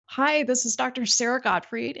Hi, this is Dr. Sarah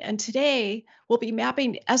Gottfried, and today we'll be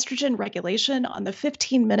mapping estrogen regulation on the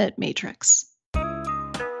 15-minute matrix.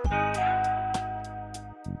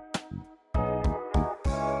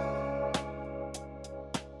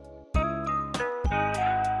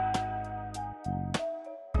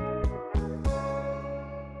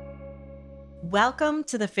 Welcome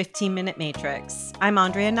to the 15-Minute Matrix. I'm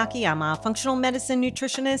Andrea Nakayama, functional medicine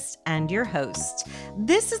nutritionist and your host.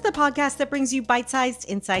 This is the podcast that brings you bite-sized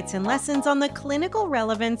insights and lessons on the clinical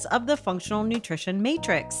relevance of the functional nutrition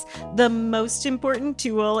matrix, the most important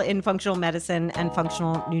tool in functional medicine and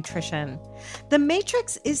functional nutrition. The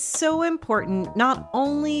matrix is so important not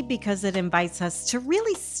only because it invites us to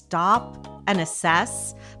really stop and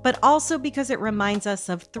assess, but also because it reminds us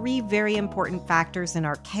of three very important factors in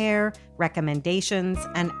our care, recommendations,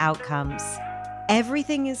 and outcomes.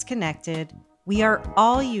 Everything is connected, we are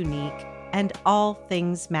all unique, and all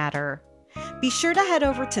things matter. Be sure to head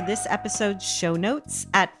over to this episode's show notes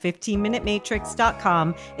at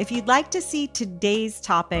 15minutematrix.com if you'd like to see today's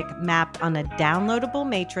topic mapped on a downloadable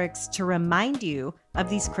matrix to remind you of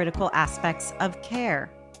these critical aspects of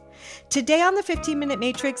care. Today on the 15-Minute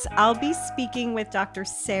Matrix, I'll be speaking with Dr.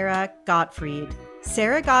 Sarah Gottfried.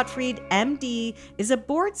 Sarah Gottfried, MD, is a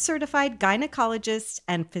board-certified gynecologist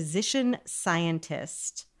and physician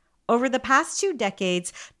scientist. Over the past 2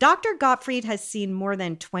 decades, Dr. Gottfried has seen more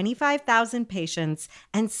than 25,000 patients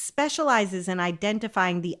and specializes in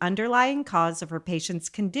identifying the underlying cause of her patients'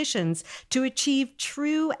 conditions to achieve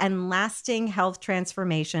true and lasting health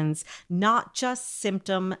transformations, not just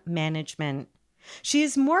symptom management. She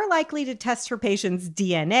is more likely to test her patient's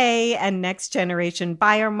DNA and next-generation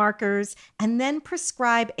biomarkers and then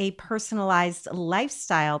prescribe a personalized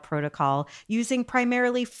lifestyle protocol using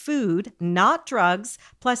primarily food, not drugs,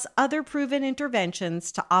 plus other proven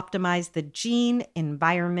interventions to optimize the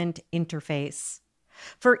gene-environment interface.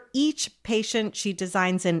 For each patient, she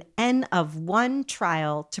designs an N of 1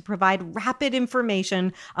 trial to provide rapid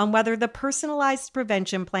information on whether the personalized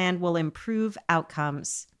prevention plan will improve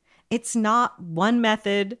outcomes. It's not one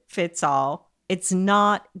method fits all. It's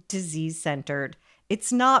not disease-centered.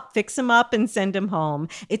 It's not fix them up and send them home.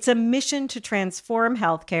 It's a mission to transform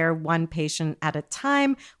healthcare one patient at a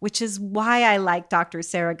time, which is why I like Dr.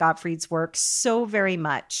 Sarah Gottfried's work so very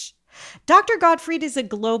much. Dr. Gottfried is a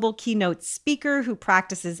global keynote speaker who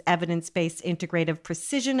practices evidence-based integrative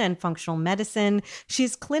precision and functional medicine.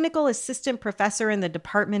 She's clinical assistant professor in the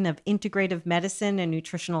Department of Integrative Medicine and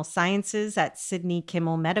Nutritional Sciences at Sidney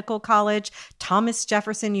Kimmel Medical College, Thomas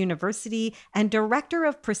Jefferson University, and director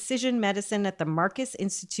of precision medicine at the Marcus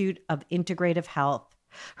Institute of Integrative Health.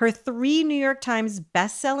 Her 3 New York Times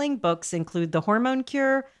best-selling books include The Hormone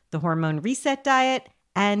Cure, The Hormone Reset Diet,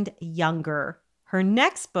 and Younger. Her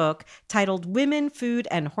next book, titled Women, Food,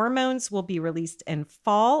 and Hormones, will be released in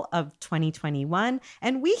fall of 2021.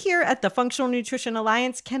 And we here at the Functional Nutrition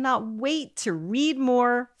Alliance cannot wait to read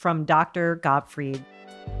more from Dr. Gottfried.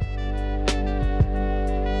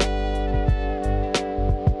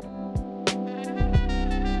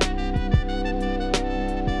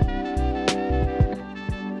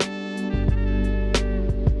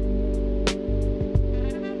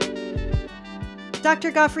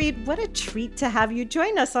 Dr. Gottfried, what a treat to have you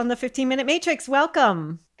join us on the 15-Minute Matrix.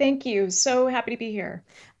 Welcome. Thank you. So happy to be here.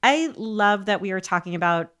 I love that we are talking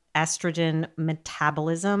about estrogen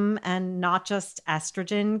metabolism and not just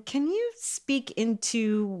estrogen. Can you speak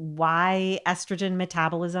into why estrogen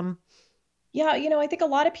metabolism? Yeah, I think a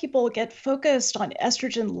lot of people get focused on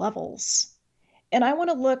estrogen levels. And I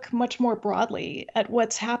want to look much more broadly at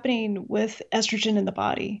what's happening with estrogen in the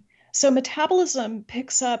body. So metabolism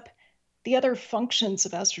picks up the other functions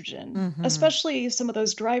of estrogen, especially some of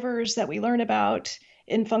those drivers that we learn about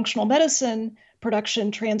in functional medicine,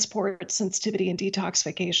 production, transport, sensitivity, and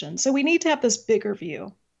detoxification. So we need to have this bigger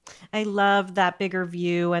view. I love that bigger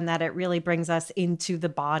view and that it really brings us into the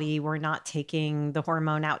body. We're not taking the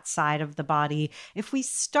hormone outside of the body. If we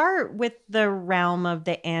start with the realm of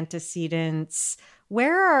the antecedents,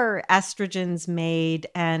 where are estrogens made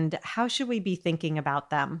and how should we be thinking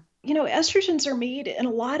about them? Estrogens are made in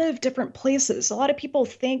a lot of different places. A lot of people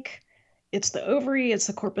think it's the ovary, it's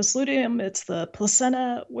the corpus luteum, it's the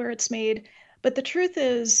placenta where it's made. But the truth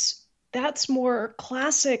is, that's more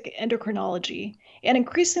classic endocrinology. And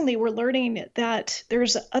increasingly, we're learning that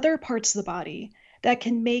there's other parts of the body that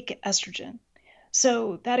can make estrogen.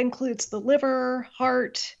 So that includes the liver,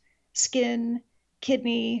 heart, skin,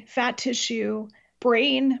 kidney, fat tissue,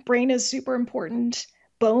 brain. Brain is super important,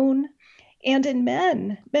 bone. And in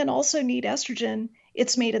men also need estrogen.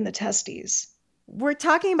 It's made in the testes. We're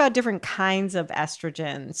talking about different kinds of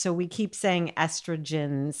estrogen. So we keep saying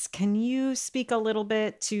estrogens. Can you speak a little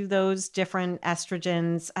bit to those different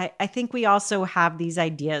estrogens? I think we also have these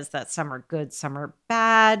ideas that some are good, some are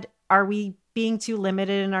bad. Are we being too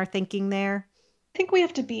limited in our thinking there? I think we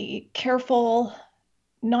have to be careful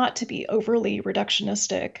not to be overly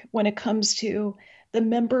reductionistic when it comes to the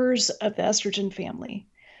members of the estrogen family.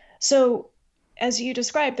 So, as you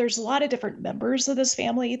described, there's a lot of different members of this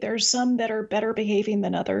family. There's some that are better behaving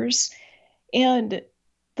than others. And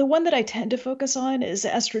the one that I tend to focus on is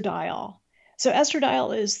estradiol. So,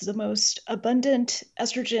 estradiol is the most abundant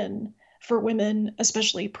estrogen for women,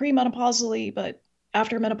 especially premenopausally, but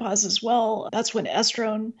after menopause as well. That's when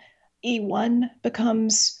estrone E1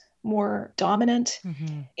 becomes more dominant.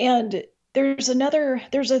 Hmm. And there's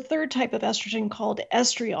a third type of estrogen called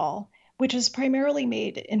estriol, which is primarily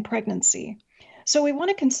made in pregnancy. So we want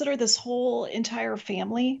to consider this whole entire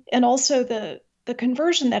family and also the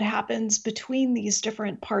conversion that happens between these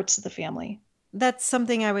different parts of the family. That's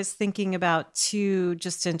something I was thinking about too,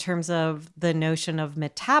 just in terms of the notion of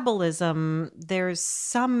metabolism. There's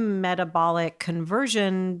some metabolic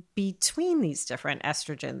conversion between these different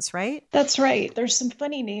estrogens, right? That's right. There's some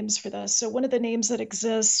funny names for this. So one of the names that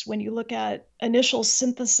exists when you look at initial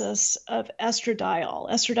synthesis of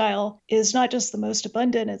estradiol is not just the most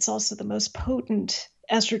abundant, it's also the most potent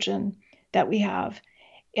estrogen that we have.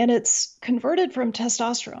 And it's converted from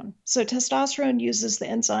testosterone. So testosterone uses the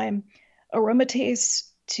enzyme aromatase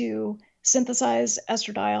to synthesize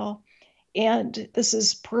estradiol. And this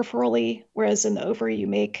is peripherally, whereas in the ovary, you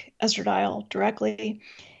make estradiol directly.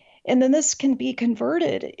 And then this can be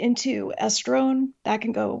converted into estrone. That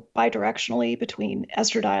can go bidirectionally between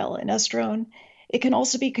estradiol and estrone. It can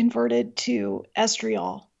also be converted to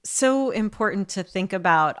estriol. So important to think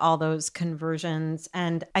about all those conversions.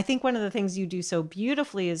 And I think one of the things you do so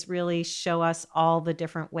beautifully is really show us all the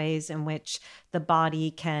different ways in which the body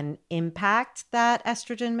can impact that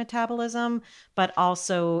estrogen metabolism, but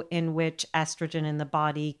also in which estrogen in the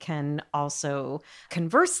body can also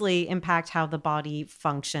conversely impact how the body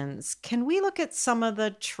functions. Can we look at some of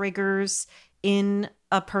the triggers in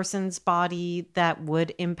a person's body that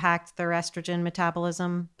would impact their estrogen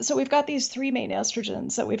metabolism? So we've got these three main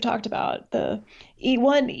estrogens that we've talked about, the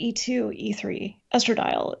E1, E2, E3.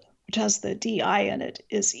 Estradiol, which has the DI in it,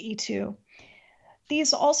 is E2.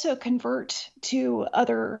 These also convert to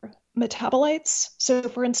other metabolites. So,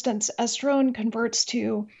 for instance, estrone converts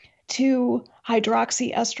to 2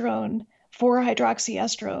 hydroxyestrone, 4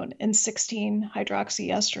 hydroxyestrone, and 16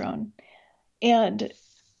 hydroxyestrone. And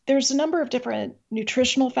there's a number of different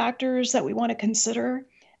nutritional factors that we want to consider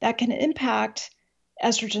that can impact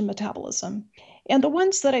estrogen metabolism. And the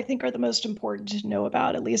ones that I think are the most important to know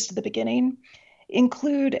about, at least at the beginning,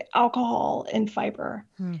 include alcohol and fiber.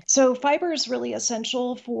 Hmm. So, fiber is really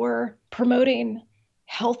essential for promoting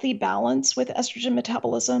healthy balance with estrogen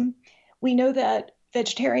metabolism. We know that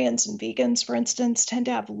vegetarians and vegans, for instance, tend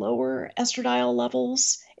to have lower estradiol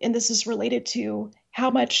levels, and this is related to how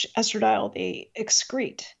much estradiol they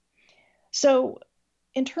excrete. So,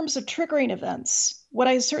 in terms of triggering events, what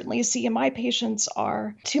I certainly see in my patients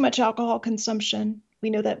are too much alcohol consumption. We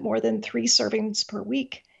know that more than 3 servings per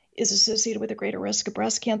week is associated with a greater risk of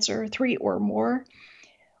breast cancer, 3 or more.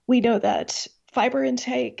 We know that fiber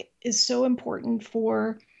intake is so important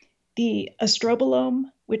for the estrobolome,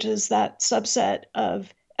 which is that subset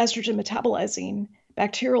of estrogen metabolizing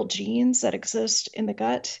bacterial genes that exist in the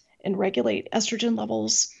gut and regulate estrogen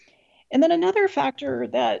levels. And then another factor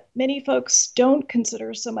that many folks don't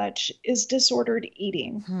consider so much is disordered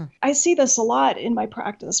eating. Hmm. I see this a lot in my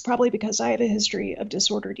practice, probably because I have a history of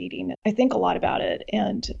disordered eating. I think a lot about it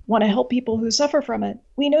and want to help people who suffer from it.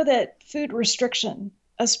 We know that food restriction,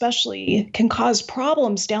 especially, can cause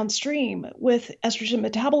problems downstream with estrogen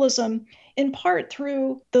metabolism, in part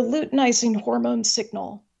through the luteinizing hormone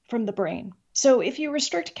signal from the brain. So if you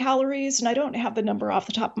restrict calories, and I don't have the number off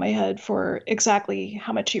the top of my head for exactly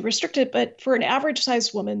how much you restricted, but for an average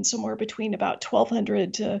sized woman, somewhere between about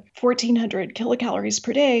 1,200 to 1,400 kilocalories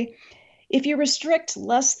per day, if you restrict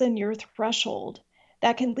less than your threshold,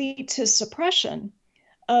 that can lead to suppression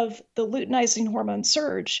of the luteinizing hormone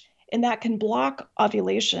surge, and that can block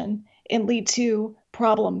ovulation and lead to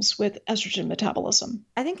problems with estrogen metabolism.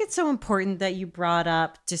 I think it's so important that you brought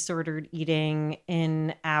up disordered eating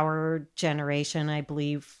in our generation. I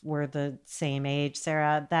believe we're the same age,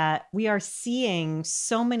 Sarah, that we are seeing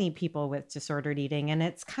so many people with disordered eating, and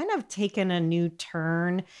it's kind of taken a new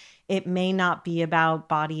turn it may not be about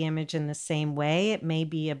body image in the same way. It may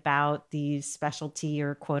be about these specialty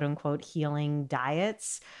or quote unquote healing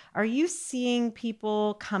diets. Are you seeing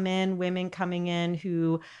people come in, women coming in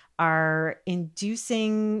who are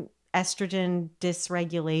inducing estrogen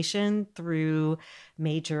dysregulation through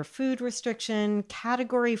major food restriction,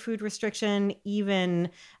 category food restriction, even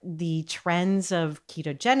the trends of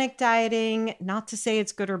ketogenic dieting? Not to say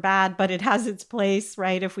it's good or bad, but it has its place,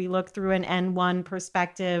 right? If we look through an N1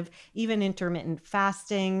 perspective, even intermittent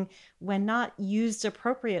fasting, when not used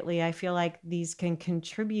appropriately, I feel like these can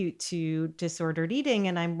contribute to disordered eating.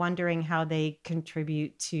 And I'm wondering how they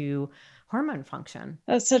contribute to hormone function.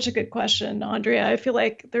 That's such a good question, Andrea. I feel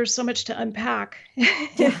like there's so much to unpack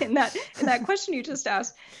Yeah. in that question you just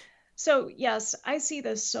asked. So, yes, I see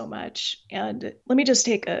this so much. And let me just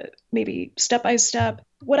take a maybe step by step.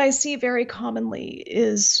 What I see very commonly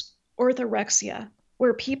is orthorexia,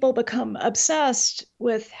 where people become obsessed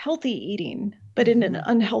with healthy eating, but in an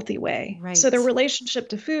unhealthy way. So Right. their relationship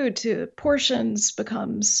to food, to portions,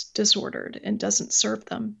 becomes disordered and doesn't serve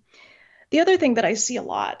them. The other thing that I see a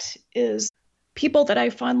lot is people that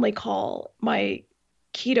I fondly call my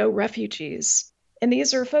keto refugees. And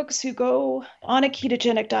these are folks who go on a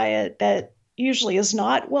ketogenic diet that usually is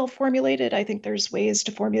not well formulated. I think there's ways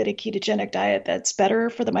to formulate a ketogenic diet that's better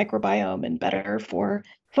for the microbiome and better for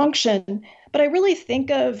function. But I really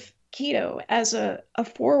think of keto as a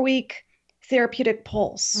 4 week therapeutic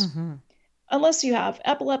pulse, unless you have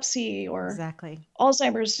epilepsy or Exactly.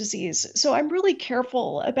 Alzheimer's disease. So I'm really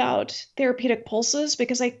careful about therapeutic pulses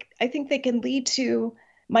because I think they can lead to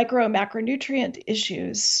micro and macronutrient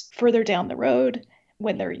issues further down the road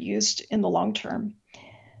when they're used in the long term.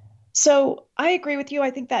 So I agree with you.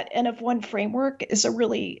 I think that N of one framework is a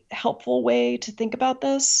really helpful way to think about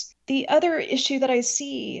this. The other issue that I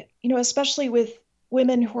see, especially with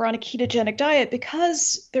women who are on a ketogenic diet,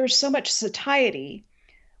 because there's so much satiety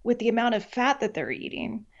with the amount of fat that they're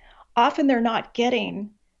eating, often they're not getting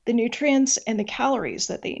the nutrients and the calories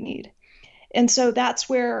that they need. And so that's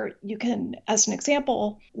where you can, as an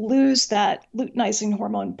example, lose that luteinizing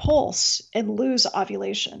hormone pulse and lose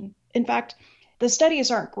ovulation. In fact, the studies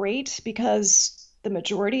aren't great because the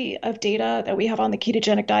majority of data that we have on the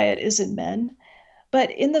ketogenic diet is in men. But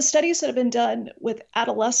in the studies that have been done with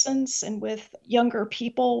adolescents and with younger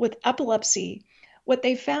people with epilepsy, what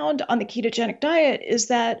they found on the ketogenic diet is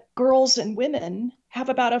that girls and women have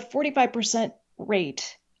about a 45%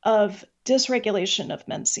 rate of dysregulation of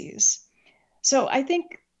menses. So I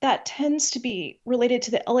think that tends to be related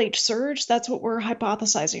to the LH surge. That's what we're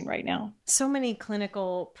hypothesizing right now. So many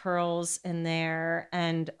clinical pearls in there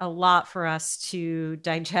and a lot for us to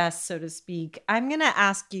digest, so to speak. I'm going to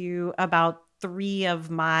ask you about three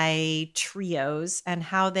of my trios and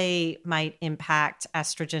how they might impact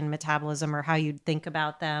estrogen metabolism or how you'd think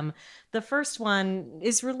about them. The first one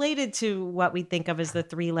is related to what we think of as the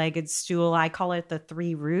three-legged stool. I call it the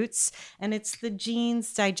three roots, and it's the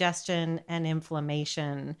genes, digestion, and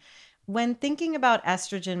inflammation. When thinking about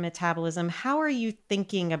estrogen metabolism, how are you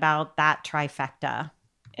thinking about that trifecta?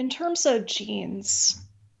 In terms of genes,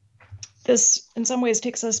 this in some ways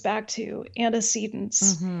takes us back to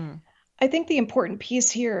antecedents. I think the important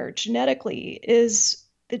piece here genetically is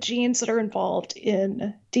the genes that are involved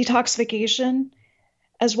in detoxification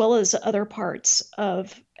as well as other parts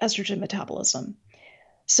of estrogen metabolism.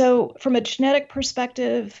 So, from a genetic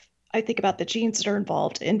perspective, I think about the genes that are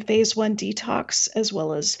involved in phase one detox as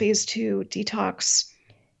well as phase two detox.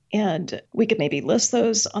 And we could maybe list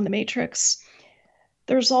those on the matrix.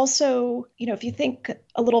 There's also, if you think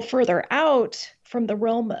a little further out from the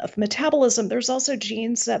realm of metabolism, there's also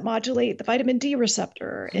genes that modulate the vitamin D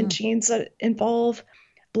receptor and genes that involve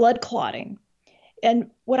blood clotting.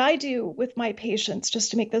 And what I do with my patients,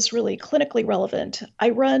 just to make this really clinically relevant, I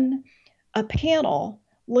run a panel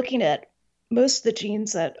looking at most of the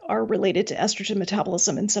genes that are related to estrogen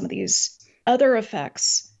metabolism and some of these other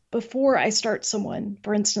effects before I start someone,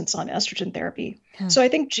 for instance, on estrogen therapy. So I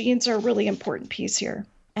think genes are a really important piece here.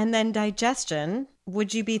 And then digestion.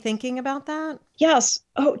 Would you be thinking about that? Yes.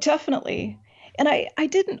 Oh, definitely. And I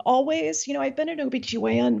didn't always, I've been an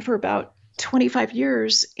OBGYN for about 25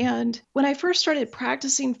 years. And when I first started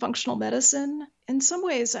practicing functional medicine, in some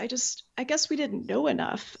ways, I guess we didn't know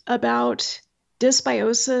enough about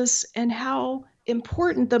dysbiosis and how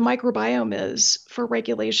important the microbiome is for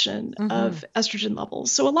regulation of estrogen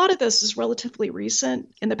levels. So a lot of this is relatively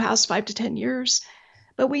recent in the past 5 to 10 years,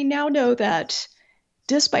 but we now know that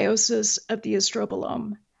dysbiosis of the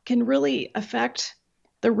estrobolome can really affect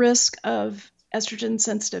the risk of estrogen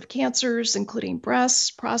sensitive cancers, including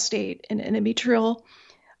breast, prostate, and endometrial.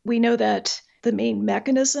 We know that the main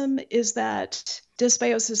mechanism is that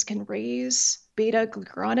Dysbiosis can raise beta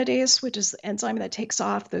glucuronidase, which is the enzyme that takes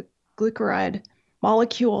off the glucuride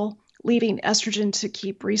molecule, leaving estrogen to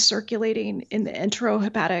keep recirculating in the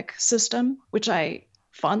enterohepatic system, which I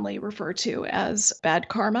fondly refer to as bad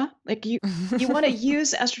karma. Like you want to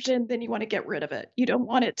use estrogen, then you want to get rid of it. You don't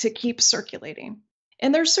want it to keep circulating.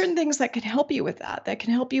 And there's certain things that can help you with that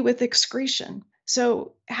can help you with excretion.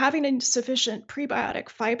 So having a sufficient prebiotic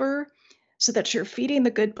fiber so that you're feeding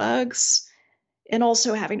the good bugs, and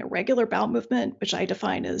also having a regular bowel movement, which I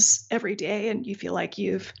define as every day, and you feel like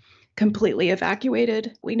you've completely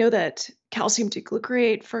evacuated. We know that calcium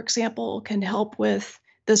D-glucarate, for example, can help with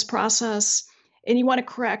this process, and you want to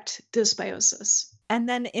correct dysbiosis. And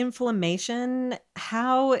then inflammation,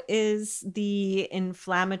 how is the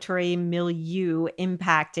inflammatory milieu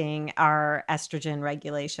impacting our estrogen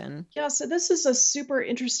regulation? Yeah, so this is a super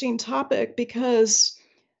interesting topic because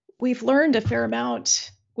we've learned a fair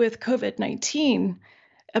amount with COVID-19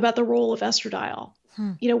 about the role of estradiol.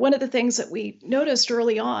 One of the things that we noticed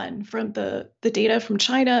early on from the data from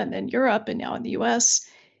China and then Europe and now in the US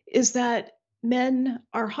is that men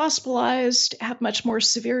are hospitalized, have much more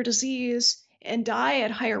severe disease, and die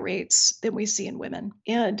at higher rates than we see in women.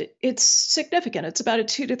 And it's significant. It's about a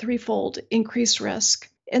 2 to 3-fold increased risk.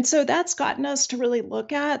 And so that's gotten us to really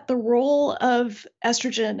look at the role of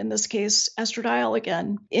estrogen, in this case, estradiol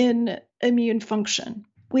again, in immune function.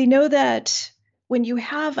 We know that when you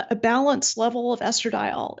have a balanced level of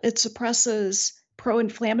estradiol, it suppresses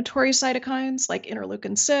pro-inflammatory cytokines like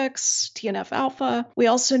interleukin 6, TNF alpha. We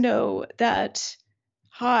also know that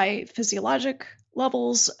high physiologic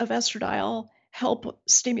levels of estradiol help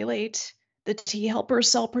stimulate the T helper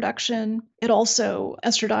cell production.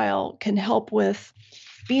 Estradiol can help with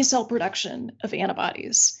B cell production of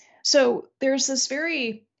antibodies. So there's this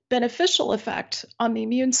very beneficial effect on the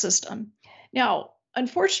immune system. Now,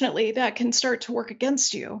 unfortunately, that can start to work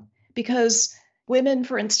against you because women,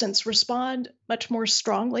 for instance, respond much more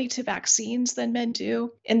strongly to vaccines than men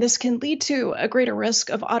do. And this can lead to a greater risk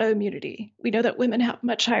of autoimmunity. We know that women have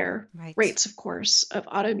much higher rates, of course, of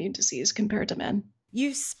autoimmune disease compared to men.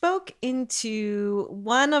 You spoke into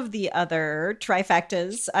one of the other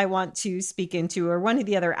trifectas I want to speak into, or one of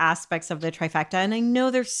the other aspects of the trifecta. And I know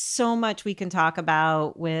there's so much we can talk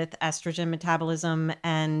about with estrogen metabolism,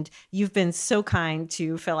 and you've been so kind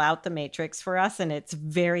to fill out the matrix for us, and it's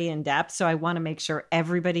very in-depth. So I want to make sure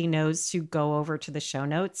everybody knows to go over to the show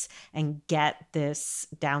notes and get this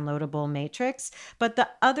downloadable matrix. But the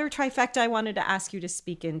other trifecta I wanted to ask you to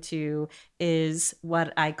speak into is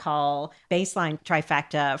what I call baseline trifecta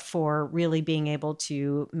for really being able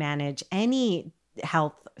to manage any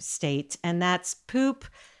health state, and that's poop,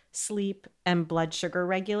 sleep, and blood sugar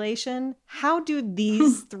regulation. How do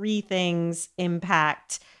these three things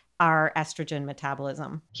impact our estrogen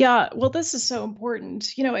metabolism? Yeah, well, this is so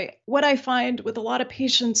important. What I find with a lot of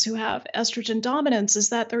patients who have estrogen dominance is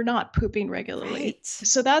that they're not pooping regularly. Right.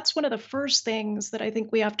 So that's one of the first things that I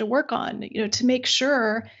think we have to work on, to make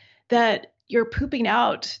sure that you're pooping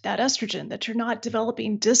out that estrogen, that you're not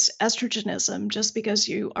developing dysestrogenism just because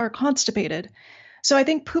you are constipated. So I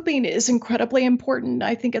think pooping is incredibly important.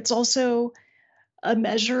 I think it's also a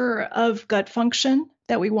measure of gut function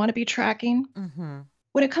that we want to be tracking. Mm-hmm.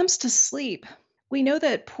 When it comes to sleep, we know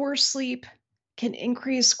that poor sleep can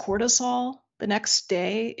increase cortisol the next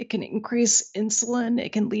day. It can increase insulin.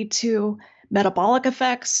 It can lead to metabolic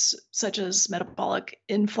effects such as metabolic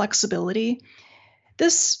inflexibility.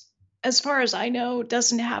 This, as far as I know,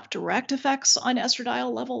 doesn't have direct effects on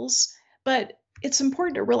estradiol levels, but it's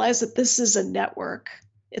important to realize that this is a network.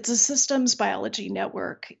 It's a systems biology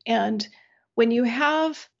network. And when you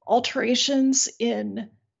have alterations in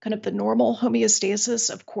kind of the normal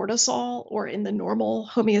homeostasis of cortisol or in the normal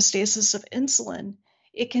homeostasis of insulin,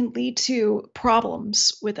 it can lead to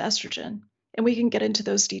problems with estrogen. And we can get into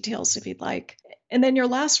those details if you'd like. And then your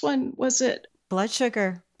last one, was it? Blood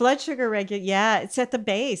sugar. Blood sugar regulation. Yeah, it's at the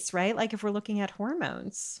base, right? Like if we're looking at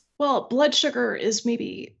hormones. Well, blood sugar is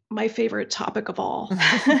maybe my favorite topic of all.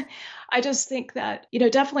 I just think that,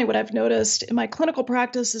 definitely what I've noticed in my clinical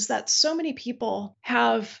practice is that so many people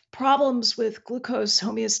have problems with glucose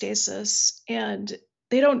homeostasis and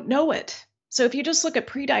they don't know it. So if you just look at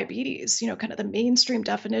prediabetes, kind of the mainstream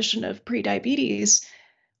definition of prediabetes,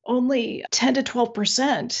 only 10 to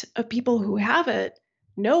 12% of people who have it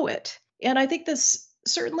know it. And I think this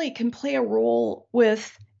certainly can play a role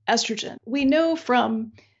with estrogen. We know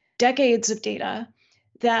from decades of data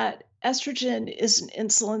that estrogen is an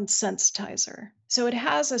insulin sensitizer. So it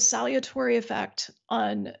has a salutary effect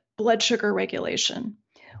on blood sugar regulation.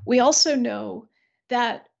 We also know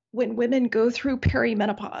that when women go through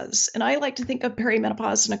perimenopause, and I like to think of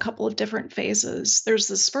perimenopause in a couple of different phases. There's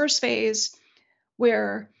this first phase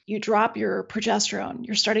where you drop your progesterone.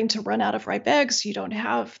 You're starting to run out of ripe eggs. You don't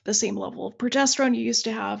have the same level of progesterone you used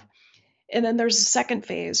to have. And then there's a second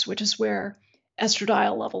phase, which is where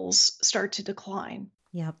estradiol levels start to decline.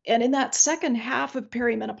 Yep. And in that second half of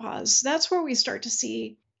perimenopause, that's where we start to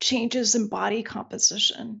see changes in body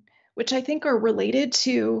composition, which I think are related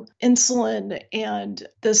to insulin and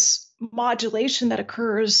this modulation that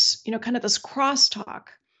occurs, kind of this crosstalk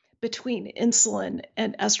between insulin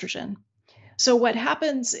and estrogen. So what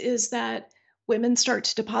happens is that women start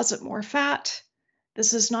to deposit more fat.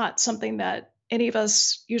 This is not something that any of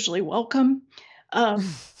us usually welcome. And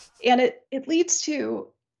it leads to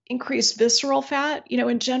increased visceral fat.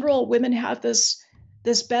 In general, women have this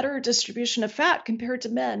better distribution of fat compared to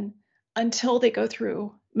men until they go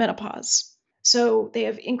through menopause. So they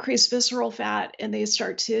have increased visceral fat and they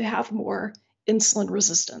start to have more insulin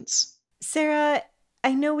resistance. Sarah,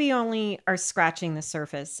 I know we only are scratching the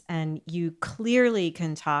surface, and you clearly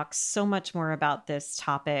can talk so much more about this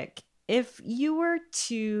topic. If you were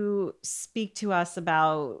to speak to us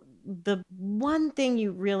about the one thing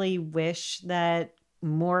you really wish that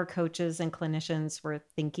more coaches and clinicians were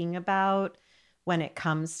thinking about when it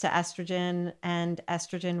comes to estrogen and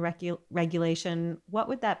estrogen regulation, what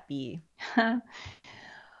would that be?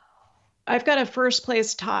 I've got a first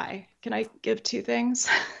place tie. Can I give two things?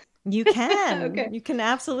 You can. Okay. You can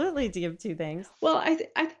absolutely give two things. Well, I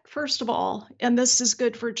think first of all, and this is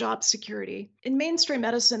good for job security, in mainstream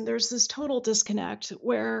medicine, there's this total disconnect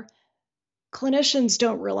where clinicians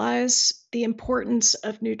don't realize the importance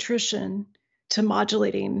of nutrition to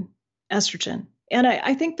modulating estrogen. And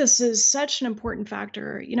I think this is such an important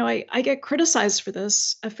factor. I get criticized for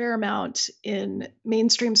this a fair amount in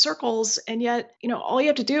mainstream circles. And yet, all you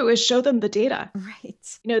have to do is show them the data. Right.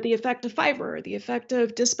 The effect of fiber, the effect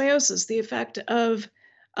of dysbiosis, the effect of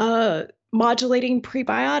modulating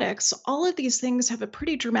prebiotics. All of these things have a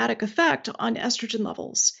pretty dramatic effect on estrogen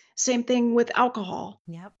levels. Same thing with alcohol.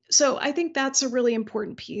 Yep. So I think that's a really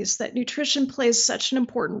important piece, that nutrition plays such an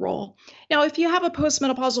important role. Now, if you have a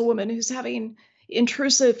postmenopausal woman who's having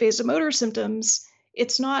intrusive vasomotor symptoms,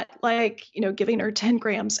 it's not like, giving her 10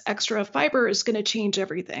 grams extra fiber is going to change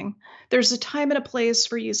everything. There's a time and a place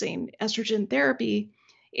for using estrogen therapy,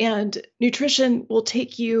 and nutrition will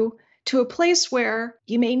take you to a place where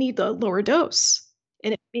you may need the lower dose,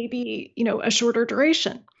 and it may be, a shorter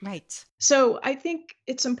duration. Right. So I think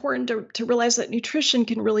it's important to realize that nutrition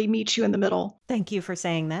can really meet you in the middle. Thank you for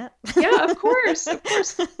saying that. Yeah, of course. Of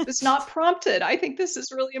course. It's not prompted. I think this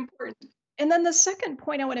is really important. And then the second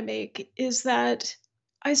point I want to make is that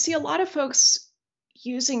I see a lot of folks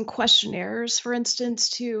using questionnaires, for instance,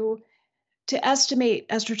 to estimate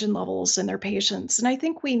estrogen levels in their patients. And I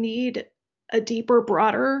think we need a deeper,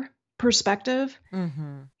 broader perspective.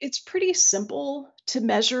 Mm-hmm. It's pretty simple to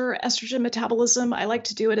measure estrogen metabolism. I like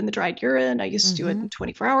to do it in the dried urine. I used to do it in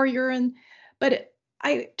 24-hour urine. But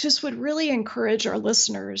I just would really encourage our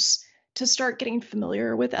listeners to start getting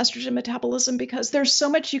familiar with estrogen metabolism, because there's so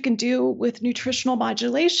much you can do with nutritional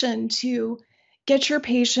modulation to get your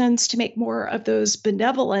patients to make more of those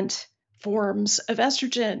benevolent forms of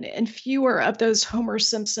estrogen and fewer of those Homer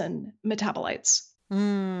Simpson metabolites.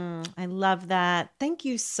 I love that. Thank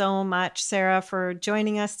you so much, Sarah, for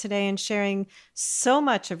joining us today and sharing so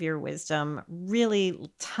much of your wisdom. Really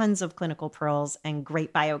tons of clinical pearls and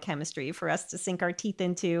great biochemistry for us to sink our teeth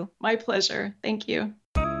into. My pleasure. Thank you.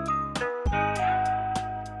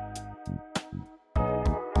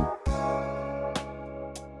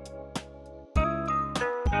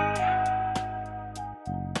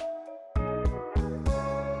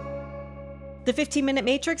 The 15-Minute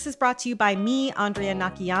Matrix is brought to you by me, Andrea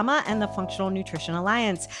Nakayama, and the Functional Nutrition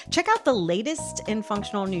Alliance. Check out the latest in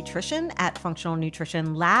functional nutrition at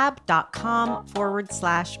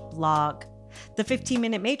functionalnutritionlab.com/blog. The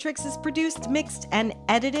 15-Minute Matrix is produced, mixed, and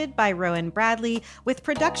edited by Rowan Bradley, with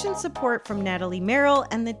production support from Natalie Merrill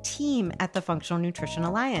and the team at the Functional Nutrition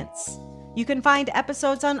Alliance. You can find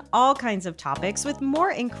episodes on all kinds of topics with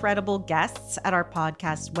more incredible guests at our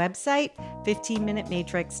podcast website,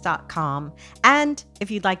 15minutematrix.com. And if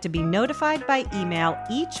you'd like to be notified by email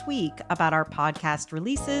each week about our podcast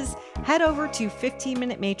releases, head over to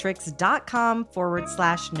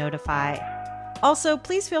 15minutematrix.com/notify. Also,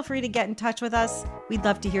 please feel free to get in touch with us. We'd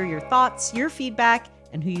love to hear your thoughts, your feedback,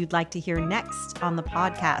 and who you'd like to hear next on the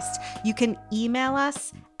podcast. You can email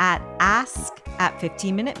us at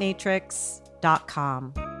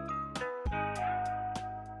ask@15minutematrix.com.